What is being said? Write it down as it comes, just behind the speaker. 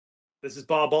This is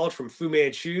Bob Balch from Fu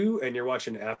Manchu, and you're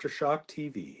watching Aftershock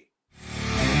TV.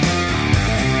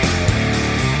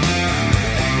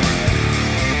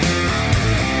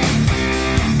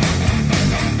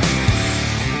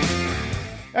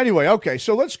 Anyway, okay,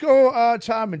 so let's go,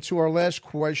 Tom, into our last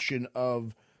question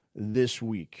of this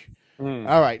week. All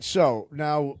right, so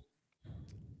now,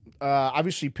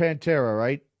 obviously Pantera,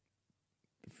 right?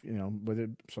 You know, whether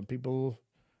some people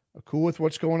are cool with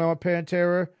what's going on with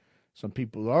Pantera, some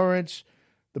people aren't.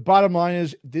 The bottom line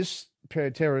is this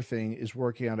Pantera thing is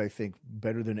working out, I think,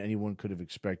 better than anyone could have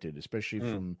expected, especially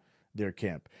from their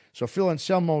camp. So Phil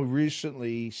Anselmo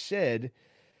recently said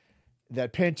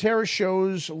that Pantera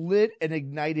shows lit and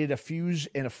ignited a fuse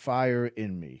and a fire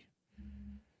in me.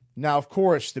 Now, of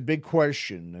course, the big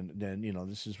question, and then, you know,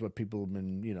 this is what people have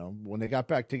been, you know, when they got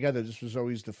back together, this was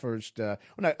always the first, I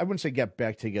wouldn't say get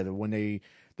back together, when the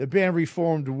band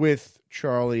reformed with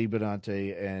Charlie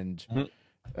Benante and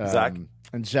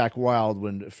Zach Wilde,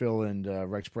 when Phil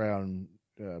and Rex Brown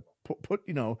put,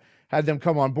 you know, had them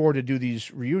come on board to do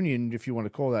these reunion, if you want to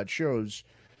call that, shows.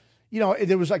 You know,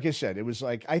 there was, like I said, it was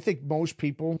like, I think most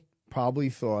people probably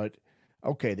thought,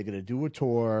 okay, they're going to do a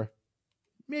tour,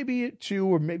 maybe two,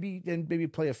 or maybe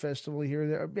play a festival here or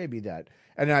there, or maybe that.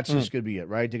 And that's just going to be it,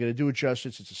 right? They're going to do it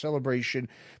justice. It's a celebration.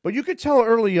 But you could tell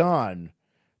early on,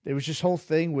 there was this whole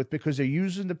thing with, because they're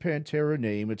using the Pantera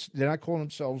name, they're not calling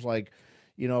themselves like,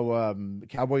 you know,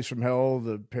 Cowboys from Hell,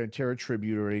 the Pantera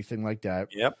tribute or anything like that.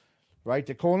 Yep. Right?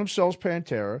 They're calling themselves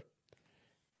Pantera.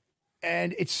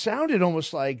 And it sounded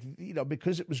almost like, you know,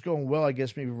 because it was going well, I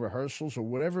guess maybe rehearsals or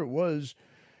whatever it was,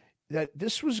 that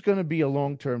this was going to be a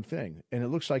long-term thing. And it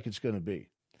looks like it's going to be.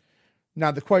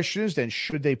 Now, the question is then,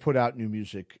 should they put out new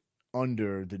music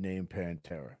under the name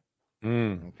Pantera?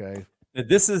 Okay.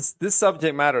 This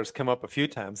subject matter has come up a few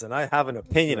times, and I have an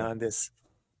opinion on this,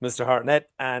 Mr. Hartnett.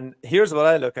 And here's what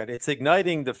I look at. It's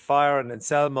igniting the fire in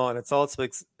Anselmo, and it's also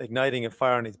igniting a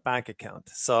fire in his bank account.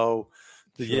 So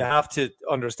you have to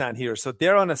understand here. So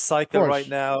they're on a cycle right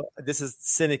now. This is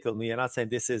cynical me. I'm not saying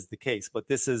this is the case, but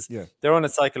they're on a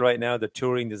cycle right now. They're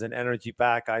touring. There's an energy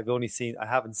back. I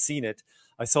haven't seen it.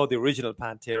 I saw the original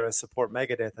Pantera support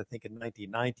Megadeth, I think in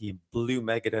 1990, and blew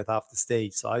Megadeth off the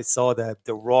stage. So I saw the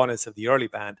rawness of the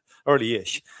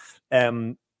early-ish.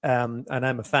 And I'm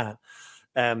a fan.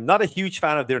 Not a huge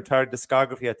fan of their entire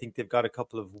discography. I think they've got a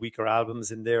couple of weaker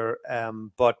albums in there.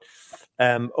 But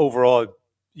overall,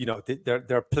 you know,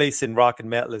 their place in rock and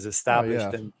metal is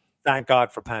established, and thank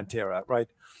God for Pantera, right?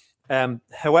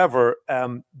 However,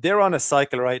 they're on a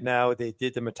cycle right now. They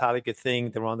did the Metallica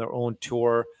thing. They're on their own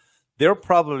tour. They're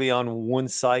probably on one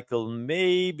cycle,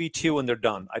 maybe two, and they're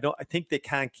done. I think they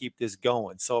can't keep this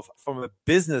going. So from a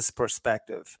business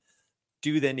perspective,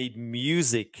 do they need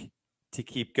music to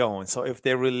keep going? So if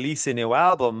they release a new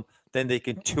album, then they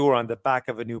can tour on the back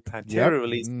of a new Pantera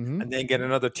release and then get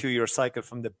another 2-year cycle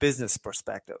from the business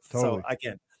perspective. Totally. So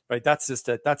again, right, that's just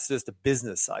a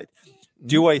business side.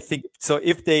 Do I think so?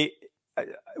 If they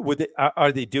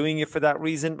are they doing it for that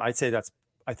reason? I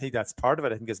think that's part of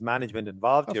it. I think there's management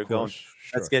involved here going,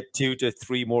 let's get 2 to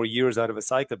 3 more years out of a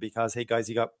cycle, because, hey guys,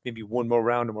 you got maybe one more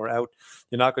round and we're out.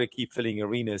 You're not going to keep filling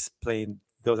arenas playing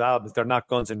those albums. They're not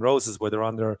Guns N' Roses where they're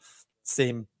on their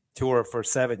same tour for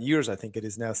 7 years. I think it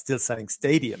is now, still selling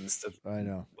stadiums. I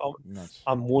know.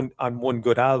 On one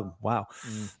good album. Wow.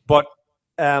 But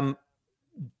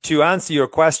to answer your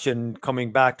question,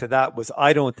 coming back to that, was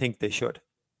I don't think they should.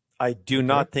 I do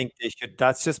not think they should.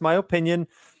 That's just my opinion.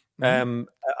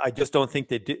 I just don't think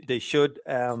they should,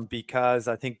 because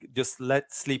I think just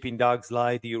let Sleeping Dogs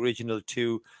lie. The original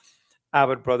 2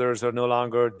 Abbott brothers are no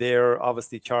longer there.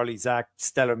 Obviously, Charlie, Zach,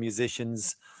 stellar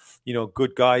musicians, you know,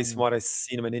 good guys. From what I've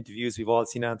seen them in interviews, we've all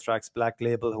seen Anthrax, Black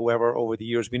Label, whoever over the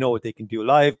years. We know what they can do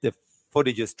live. The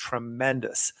footage is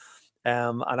tremendous.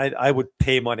 And I would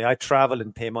pay money. I travel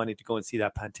and pay money to go and see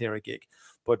that Pantera gig.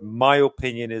 But my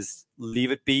opinion is leave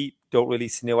it be. Don't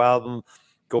release a new album.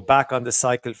 Go back on the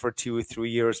cycle for 2 or 3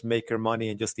 years, make your money,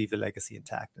 and just leave the legacy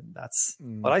intact. And that's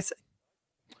what I say.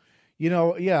 You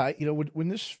know, yeah. You know,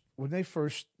 when they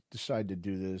first decided to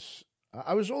do this,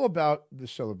 I was all about the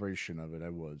celebration of it. I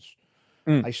was.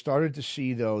 I started to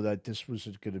see, though, that this was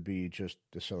going to be just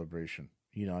the celebration.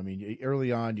 You know, I mean,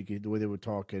 early on, the way they were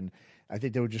talking, I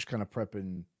think they were just kind of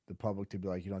prepping the public to be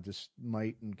like, you know, this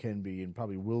might and can be and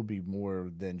probably will be more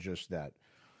than just that.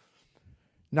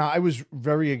 Now, I was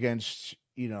very against,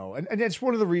 you know, and that's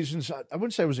one of the reasons I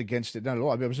wouldn't say I was against it, not at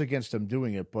all. I mean, I was against them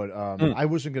doing it, but I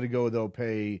wasn't going to go, though,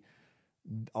 pay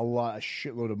a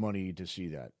shitload of money to see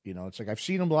that. You know, it's like I've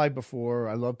seen them live before.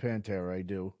 I love Pantera. I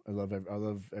do. I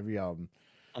love every album.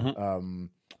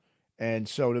 And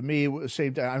so to me,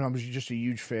 same time, I was just a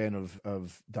huge fan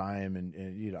of Dime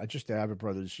and just the Abbott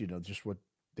Brothers, just what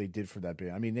they did for that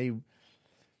band. I mean,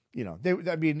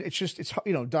 it's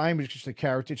Dime is just a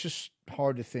character. It's just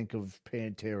hard to think of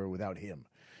Pantera without him.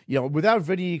 Without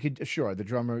Vinny, you could, sure, the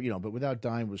drummer, but without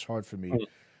Dime was hard for me.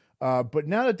 But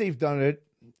now that they've done it,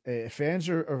 fans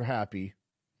are happy.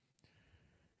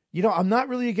 I'm not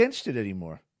really against it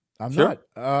anymore. I'm not.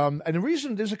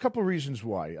 And there's a couple of reasons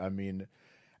why. I mean,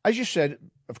 as you said,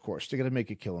 of course, they're going to make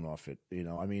a killing off it.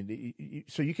 I mean,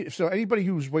 so anybody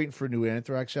who's waiting for a new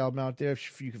Anthrax album out there,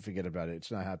 you can forget about it. It's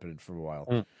not happening for a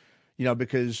while.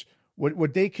 Because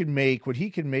what he can make, with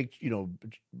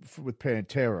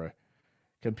Pantera,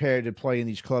 compared to playing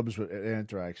these clubs with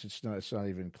Anthrax, it's not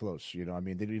even close. I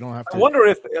mean, you don't have to.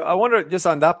 I wonder just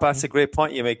on that. That's a great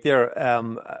point you make there.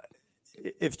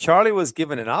 If Charlie was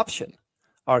given an option,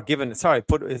 or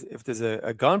if there's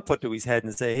a gun put to his head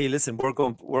and say, "Hey, listen,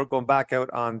 we're going back out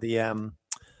on the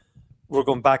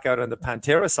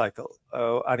Pantera cycle,"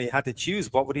 and he had to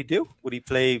choose, what would he do? Would he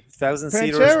play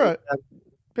 1,000-seaters?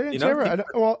 Pantera.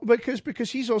 Well,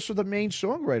 because he's also the main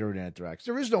songwriter in Anthrax.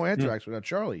 There is no Anthrax without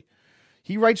Charlie.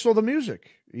 He writes all the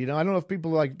music. I don't know if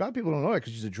people don't know it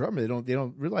because he's a drummer. They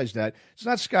don't realize that it's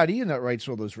not Scott Ian that writes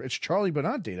all those. It's Charlie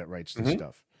Benante that writes the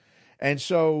stuff, and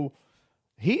so.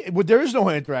 There is no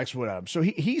Anthrax without him, so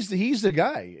he's the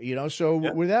guy,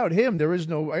 So without him, there is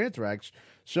no Anthrax.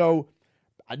 So,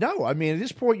 no, I mean, at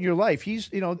this point in your life, he's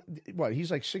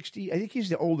he's like 60. I think he's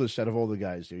the oldest out of all the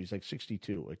guys there. He's like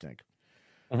 62, I think.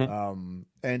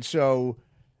 And so,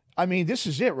 I mean, this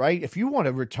is it, right? If you want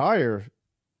to retire,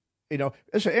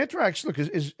 listen, Anthrax, look,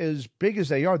 as big as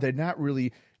they are, they're not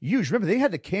really huge. Remember, they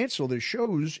had to cancel their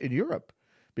shows in Europe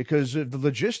because of the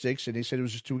logistics, and they said it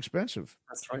was just too expensive.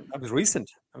 That's right. That was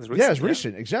recent. Yeah, it was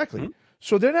recent, exactly.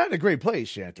 So they're not in a great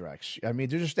place, Anthrax. I mean,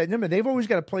 they've always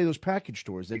got to play those package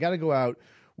tours. They got to go out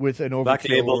with an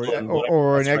Overkill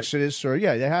or an Exodus,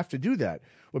 they have to do that.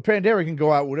 Well, Pantera can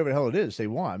go out whatever the hell it is they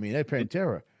want. I mean, they're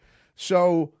Pantera.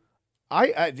 So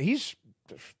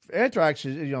Anthrax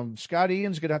is, Scott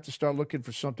Ian's going to have to start looking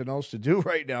for something else to do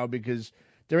right now because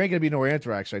there ain't going to be no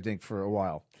Anthrax, I think, for a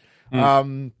while.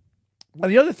 Now,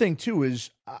 the other thing, too, is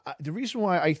the reason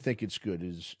why I think it's good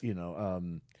is,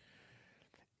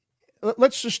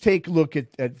 let's just take a look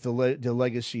at the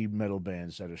legacy metal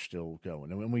bands that are still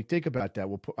going. And when we think about that,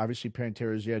 we'll put, obviously,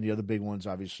 Pantera's and the other big ones,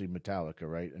 obviously, Metallica,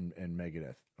 right, and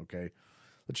Megadeth, okay?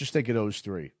 Let's just think of those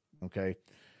three, okay?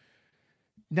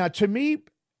 Now, to me,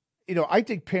 I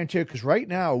think Pantera, because right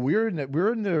now we're in the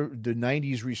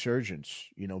 90s resurgence,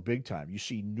 big time. You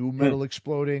see new metal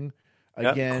exploding.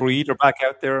 Again, Creed are back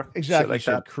out there. Exactly. Like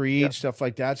that. Creed, stuff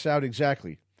like that's out.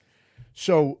 Exactly.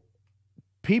 So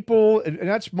people, and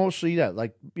that's mostly that,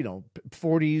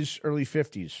 40s, early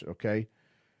 50s. Okay.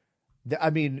 I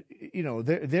mean,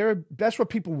 that's what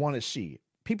people want to see.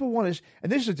 People want to, and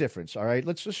this is the difference. All right.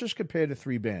 Let's just compare the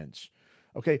three bands.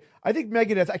 Okay. I think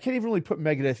Megadeth, I can't even really put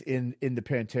Megadeth in the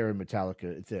Pantera and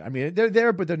Metallica thing. I mean, they're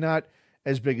there, but they're not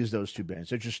as big as those two bands.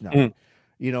 They're just not.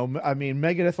 I mean,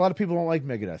 Megadeth, a lot of people don't like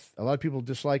Megadeth. A lot of people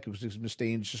dislike it because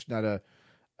Mustaine's just not a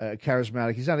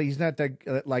charismatic. He's not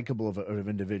that likable of an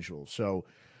individual. So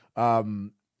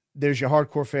there's your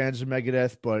hardcore fans of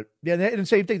Megadeth, but yeah, and the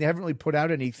same thing. They haven't really put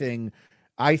out anything.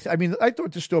 I mean, I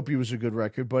thought Dystopia was a good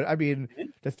record, but I mean,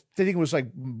 the thing was like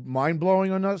mind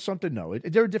blowing or not something. No,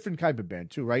 they're a different type of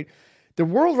band too, right? The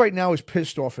world right now is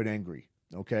pissed off and angry.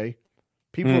 Okay,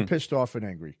 people are pissed off and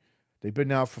angry. They've been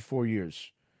now for 4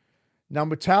 years. Now,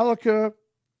 Metallica,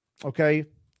 okay,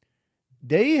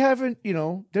 they haven't,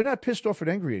 they're not pissed off and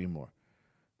angry anymore.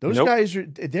 Those guys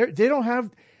they don't have,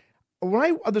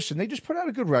 listen, they just put out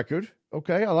a good record,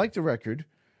 okay? I like the record,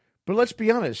 but let's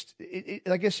be honest.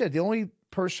 Like I said, the only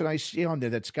person I see on there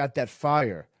that's got that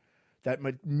fire, that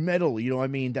metal,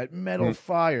 that metal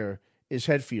fire is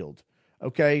Hetfield,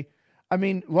 okay? I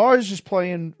mean, Lars is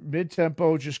playing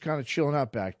mid-tempo, just kind of chilling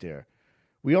out back there.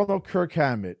 We all know Kirk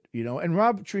Hammett, and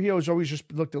Rob Trujillo's always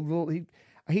just looked a little.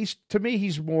 He's to me,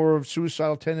 he's more of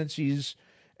suicidal tendencies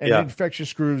and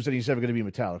infectious grooves than he's ever going to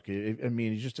be Metallica. I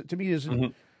mean, he just to me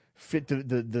doesn't fit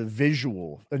the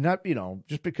visual, and not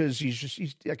just because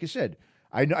he's like I said.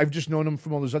 I've just known him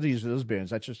from all those those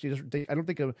bands. I don't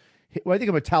think of when I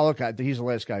think of Metallica, he's the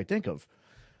last guy I think of,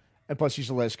 and plus he's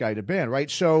the last guy in the band,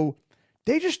 right? So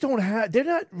they just don't have. They're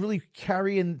not really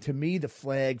carrying to me the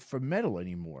flag for metal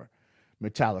anymore.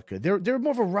 Metallica. They're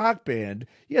more of a rock band.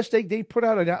 Yes, they put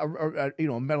out a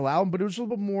metal album, but it was a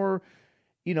little bit more,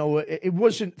 it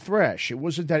wasn't thrash. It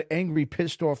wasn't that angry,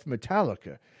 pissed off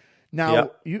Metallica.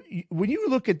 Now, when you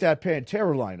look at that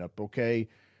Pantera lineup, okay,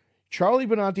 Charlie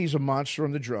Benante's a monster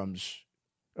on the drums.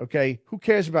 Okay, who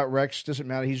cares about Rex? Doesn't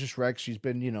matter. He's just Rex. He's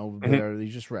been, there.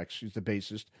 He's just Rex. He's the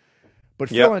bassist. But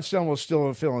Phil Anselmo is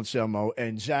still Phil Anselmo,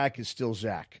 and Zach is still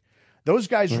Zach. Those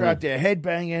guys are out there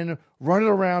headbanging, running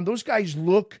around. Those guys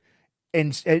look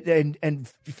and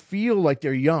feel like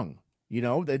they're young.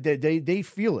 They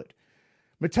feel it.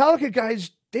 Metallica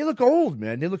guys, they look old,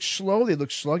 man. They look slow. They look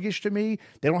sluggish to me.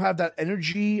 They don't have that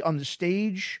energy on the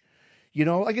stage.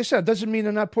 Like I said, it doesn't mean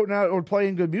they're not putting out or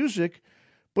playing good music,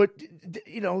 but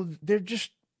they're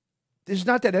just. There's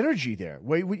not that energy there.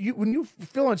 When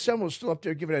Phil Anselmo's still up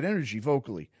there giving that energy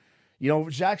vocally.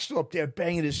 Zach's still up there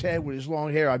banging his head with his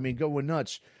long hair. I mean, going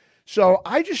nuts. So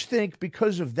I just think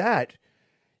because of that,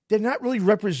 they're not really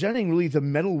representing really the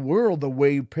metal world the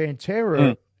way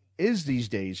Pantera is these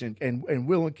days, and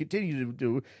will and continue to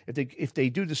do if they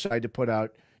do decide to put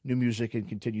out new music and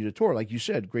continue to tour. Like you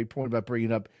said, great point about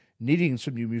bringing up needing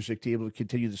some new music to be able to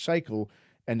continue the cycle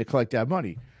and to collect that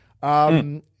money.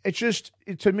 It's just,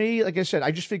 to me, like I said, I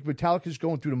just think Metallica's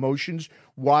going through the motions,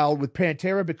 while with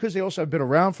Pantera, because they also have been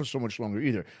around for so much longer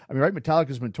either. I mean, right,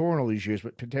 Metallica's been touring all these years,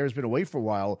 but Pantera's been away for a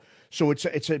while, so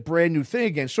it's a brand new thing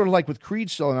again. Sort of like with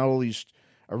Creed selling out all these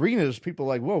arenas, people are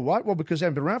like, whoa, what? Well, because they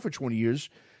haven't been around for 20 years.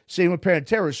 Same with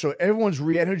Pantera, so everyone's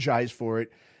re-energized for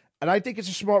it, and I think it's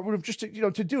a smart move just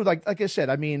to do, like I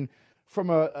said, I mean, from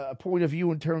a point of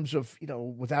view in terms of,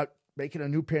 without making a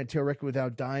new Pantera record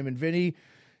without Dime and Vinny.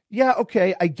 Yeah,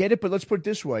 okay, I get it, but let's put it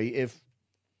this way: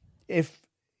 if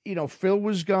Phil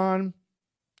was gone,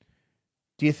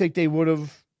 do you think they would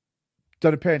have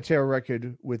done a Pantera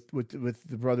record with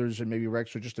the brothers and maybe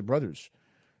Rex or just the brothers?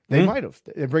 They might have.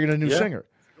 They're bringing a new singer.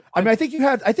 I mean, I think you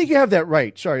have that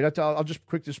right. Sorry, I'll just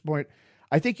quick this point.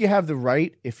 I think you have the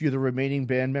right if you're the remaining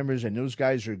band members and those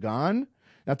guys are gone.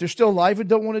 Now, if they're still alive and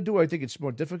don't want to do it, I think it's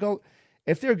more difficult.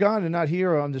 If they're gone and not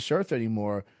here on this earth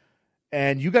anymore,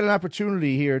 and you got an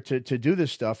opportunity here to do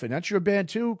this stuff, and that's your band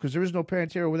too, because there is no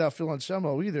Pantera without Phil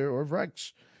Anselmo either, or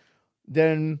Rex,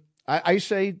 then I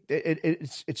say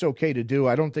it's okay to do.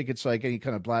 I don't think it's like any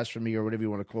kind of blasphemy or whatever you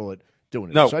want to call it, doing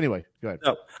it. No. So anyway, go ahead.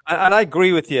 No, and I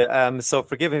agree with you. So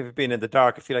forgive me for being in the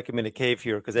dark. I feel like I'm in a cave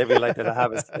here because every light that I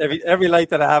have is every light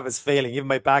that I have is failing. Even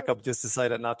my backup just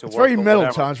decided not to work. It's very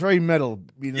metal, Tom. It's very metal.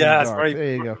 Yeah, it's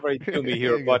very gloomy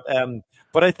here.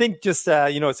 But I think just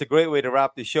it's a great way to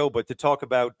wrap the show. But to talk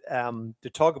about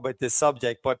this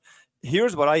subject. But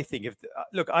here's what I think.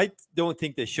 Look, I don't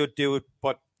think they should do it,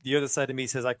 but the other side of me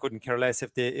says I couldn't care less.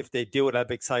 If they do it, I'd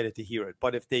be excited to hear it.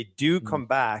 But if they do come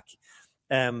back,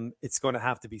 it's going to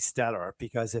have to be stellar,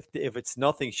 because if it's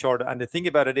nothing short, and the thing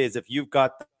about it is, if you've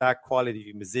got that quality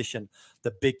of musician,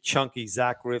 the big chunky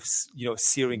Zach riffs,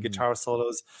 searing guitar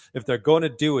solos, if they're going to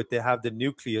do it, they have the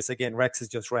nucleus. Again, Rex is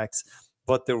just Rex,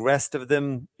 but the rest of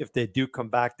them, if they do come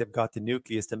back, they've got the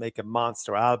nucleus to make a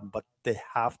monster album, but they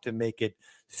have to make it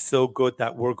so good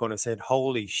that we're going to say,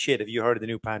 holy shit, have you heard of the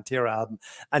new Pantera album?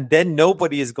 And then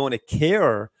nobody is going to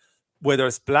care whether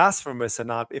it's blasphemous or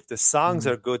not. If the songs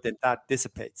are good, then that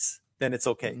dissipates. Then it's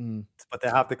okay. But they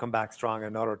have to come back strong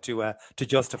in order to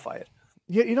justify it.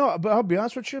 Yeah, but I'll be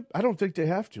honest with you, I don't think they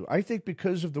have to. I think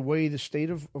because of the way the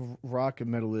state of rock and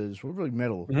metal is, we're really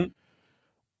metal.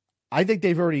 I think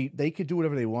they could do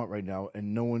whatever they want right now,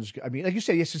 and no one's. I mean, like you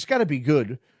said, yes, it's got to be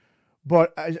good,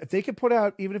 but if they could put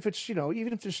out, even if it's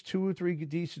even if there's 2 or 3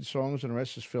 decent songs and the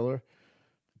rest is filler,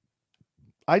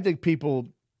 I think people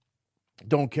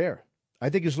don't care. I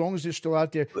think as long as they're still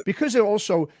out there, because they're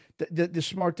also the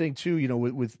smart thing too,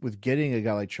 with getting a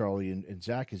guy like Charlie and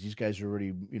Zach, is these guys are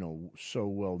already so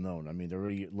well known. I mean, they're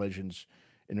already legends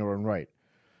in their own right.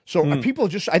 So I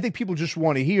think people just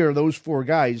want to hear those 4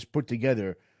 guys put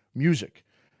together music,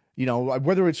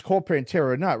 whether it's called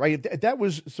Pantera or not, right?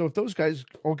 If those guys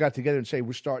all got together and say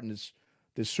we're starting this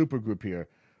super group here,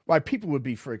 why people would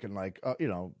be freaking like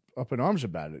up in arms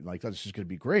about it, like this is going to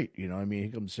be great. I mean,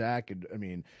 here comes Zach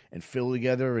and Phil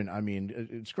together, and I mean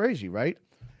it's crazy, right?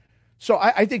 So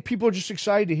I think people are just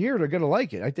excited to hear it. They're going to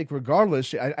like it. I think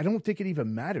regardless, I don't think it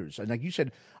even matters. And like you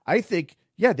said, I think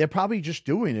they're probably just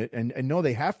doing it and know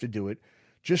they have to do it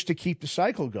just to keep the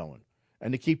cycle going.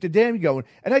 And to keep the dam going.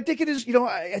 And I think it is,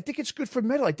 I think it's good for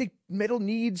metal. I think metal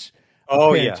needs a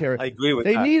Pantera. Yeah, I agree with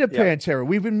that. They need a Yeah. Pantera.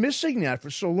 We've been missing that for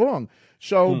so long.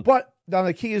 So, but now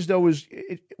the key is, though,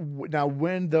 now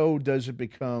when, though, does it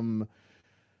become,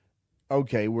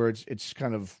 okay, where it's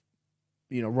kind of,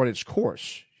 run its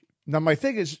course? Now, my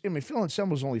thing is, Phil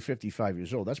Anselmo's only 55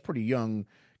 years old. That's pretty young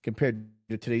compared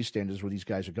to today's standards where these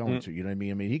guys are going to. You know what I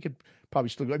mean? I mean, he could probably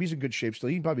still go. He's in good shape still.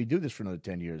 He can probably do this for another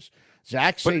 10 years.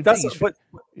 Zach, same thing.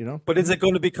 You know? But is it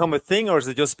going to become a thing, or is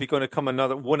it just going to come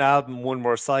another one album, one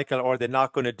more cycle, or they're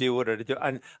not going to do it? Or they do?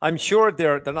 And I'm sure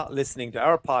they're not listening to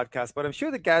our podcast, but I'm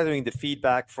sure they're gathering the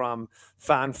feedback from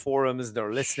fan forums.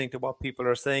 They're listening to what people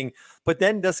are saying. But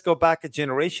then let's go back a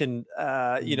generation.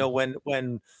 You know,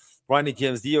 when Ronnie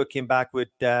James Dio came back with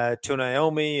Tony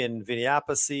Iommi and Vinny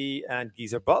Appice and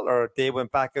Geezer Butler, they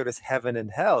went back out as heaven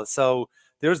and hell. So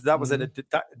they could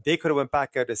have went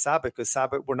back out as Sabbath, because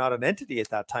Sabbath were not an entity at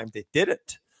that time. They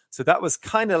didn't. So that was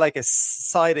kind of like a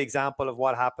side example of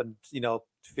what happened, you know,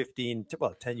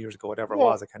 10 years ago, whatever it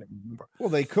was. I can't even remember. Well,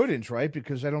 they couldn't, right?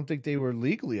 Because I don't think they were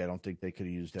legally. I don't think they could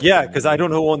have used that. Yeah, because I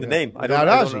don't know who owned the name. Without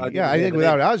Ozzy. I think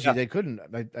without Ozzy, they couldn't.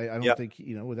 I don't think,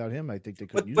 you know, without him, I think they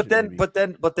couldn't use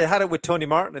it. But they had it with Tony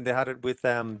Martin and they had it with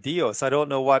Dio. So I don't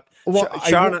know what. Well,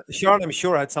 Sharon, I'm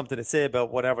sure, had something to say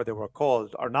about whatever they were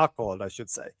called, or not called, I should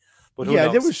say. But yeah,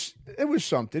 there was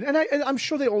something, and I'm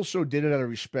sure they also did it out of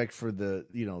respect for the,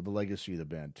 you know, the legacy of the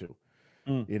band too.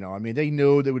 You know, I mean, they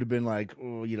knew they would have been like,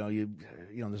 oh, you know,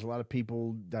 there's a lot of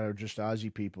people that are just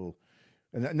Ozzy people,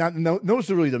 and those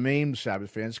are really the main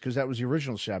Sabbath fans, because that was the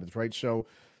original Sabbath, right? So,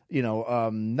 you know,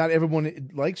 not everyone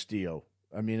likes Dio.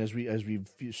 I mean, as we've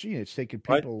seen, it's taken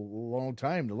people a long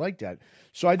time to like that.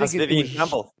 So I think Vivian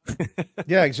Campbell.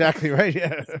 Yeah, exactly right.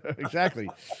 Yeah, exactly.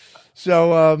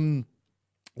 So,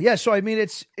 yeah. So I mean,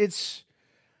 it's.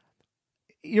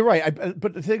 You're right,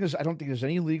 but the thing is, I don't think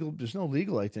there's no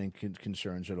legal, I think,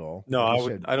 concerns at all. No,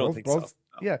 I don't think so. No.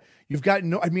 Yeah, you've got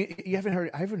I mean, I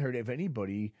haven't heard of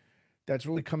anybody that's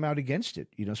really come out against it.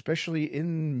 You know, especially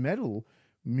in metal,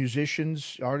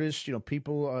 musicians, artists, you know,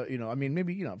 people. You know, I mean,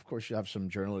 maybe, you know, of course, you have some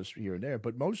journalists here and there,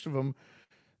 but most of them,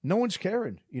 no one's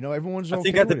caring. You know, everyone's. I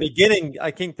think at the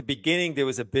beginning, there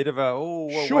was a bit of a,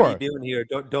 what are you doing here?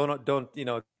 Don't, you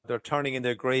know, they're turning in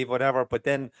their grave, whatever. But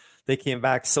then they came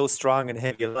back so strong and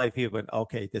heavy life. He went,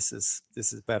 okay, this is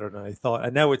better than I thought.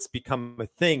 And now it's become a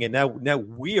thing. And now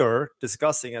we're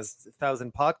discussing, as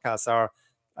 1,000 podcasts are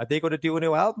they going to do a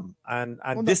new album? And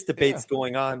this debate's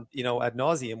going on, you know, ad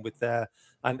nauseum with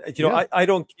and you know, I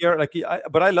don't care, like,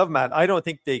 but I love Matt. I don't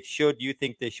think they should. You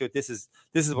think they should? This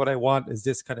is what I want, is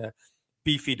this kind of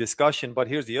beefy discussion. But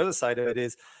here's the other side of it: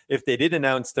 is if they did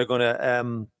announce they're going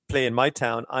to play in my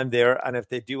town, I'm there, and if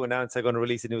they do announce they're going to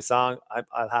release a new song,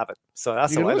 I'll have it. So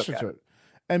that's how I look at it.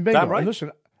 And bingo, right. And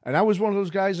listen, and I was one of those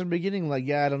guys in the beginning, like,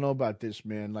 yeah, I don't know about this,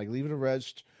 man. Like, leave it a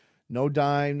rest. No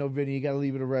Dime, no Vinny. You got to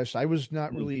leave it a rest. I was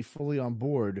not really fully on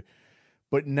board.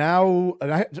 But now, and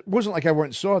it wasn't like I went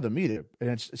and saw them either.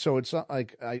 And so it's not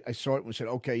like I saw it and said,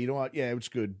 okay, you know what? Yeah, it's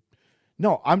good.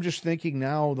 No, I'm just thinking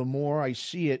now, the more I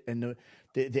see it and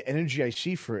the energy I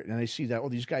see for it, and I see that,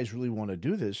 these guys really want to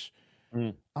do this.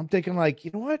 I'm thinking, like,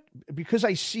 you know what? Because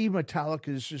I see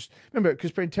Metallica's just, remember,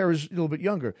 because Pantera's a little bit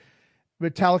younger.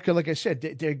 Metallica, like I said,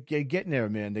 they're getting there,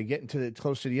 man. They're getting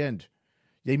close to the end.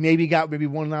 They maybe got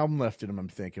one album left in them, I'm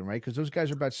thinking, right? Because those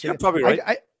guys are about to say, you're probably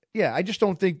right. I just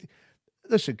don't think.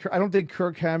 Listen, I don't think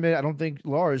Kirk Hammett, I don't think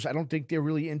Lars, I don't think they're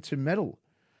really into metal.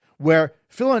 Where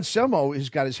Phil Anselmo has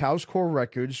got his housecore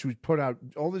records, who's put out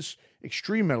all this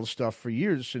extreme metal stuff for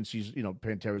years since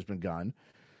Pantera's been gone.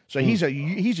 So he's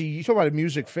you talk about a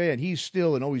music fan. He's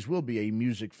still and always will be a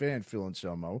music fan, Phil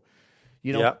Anselmo.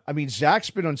 You know, I mean,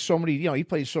 Zach's been on so many, he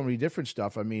plays so many different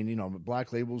stuff. I mean,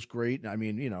 Black Label's great. I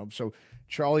mean, so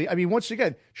Charlie, I mean, once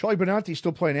again, Charlie Benante's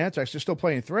still playing Anthrax. They're still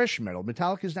playing thrash metal.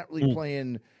 Metallica's not really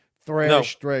playing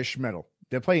thrash metal.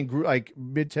 They're playing like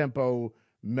mid-tempo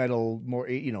metal, more,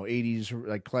 80s,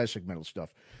 like classic metal stuff.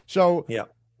 So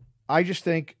I just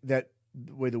think that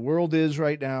the way the world is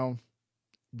right now,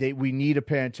 we need a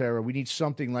Pantera. We need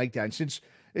something like that. And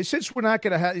since we're not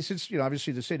going to have,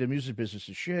 obviously they say the music business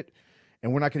is shit,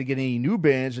 and we're not going to get any new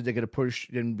bands that they're going to push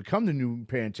and become the new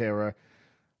Pantera,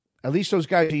 at least those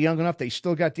guys are young enough. They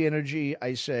still got the energy.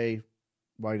 I say,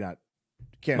 why not?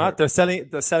 Matt, they're selling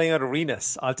out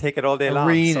arenas. I'll take it all day long.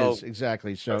 Arenas,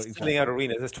 exactly. So selling out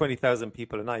arenas. There's 20,000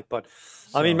 people a night. But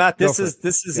I mean, Matt, this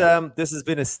has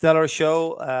been a stellar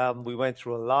show. We went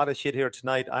through a lot of shit here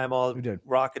tonight. I'm all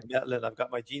rock and metal, and I've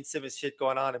got my Gene Simmons shit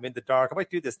going on. I'm in the dark. I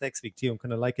might do this next week too. I'm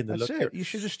kind of liking the look here. You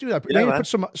should just do that. Maybe put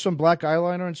some black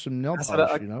eyeliner and some nail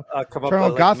polish. I'll come turn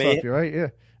all goth up, right? Yeah.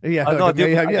 Yeah, I'll do a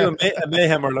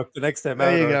Mayhemmer look the next time.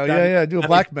 There you go. Yeah. Do a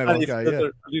black metal guy.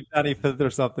 Do Danny Filth or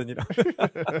something,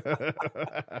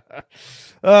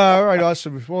 All right,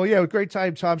 awesome. Well, great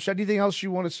time, Tom. So anything else you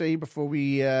want to say before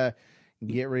we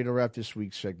get ready to wrap this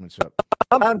week's segments up.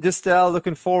 I'm just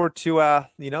looking forward to I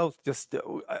mean,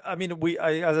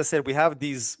 as I said, we have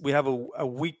a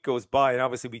week goes by, and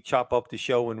obviously we chop up the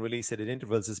show and release it at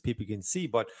intervals as people can see.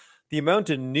 But the amount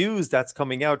of news that's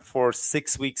coming out for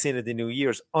 6 weeks into the new year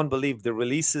is unbelievable. The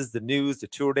releases, the news, the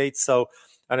tour dates. So,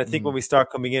 and I think when we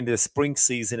start coming into the spring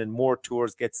season and more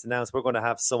tours gets announced, we're going to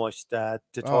have so much to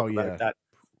talk about that.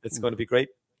 It's going to be great.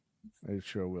 It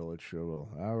sure will. It sure will.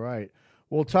 All right.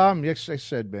 Well, Tom, yes, I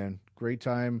said, man, great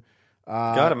time.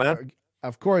 Got it, man.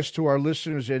 Of course, to our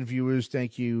listeners and viewers,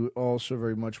 thank you all so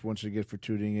very much once again for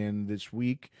tuning in this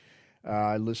week.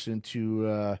 I listened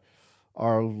to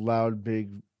our loud,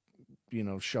 big,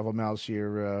 shovel mouths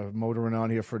here motoring on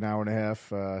here for an hour and a half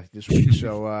this week.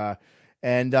 So,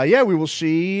 we will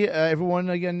see everyone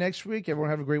again next week. Everyone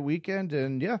have a great weekend,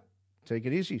 and take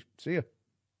it easy. See ya.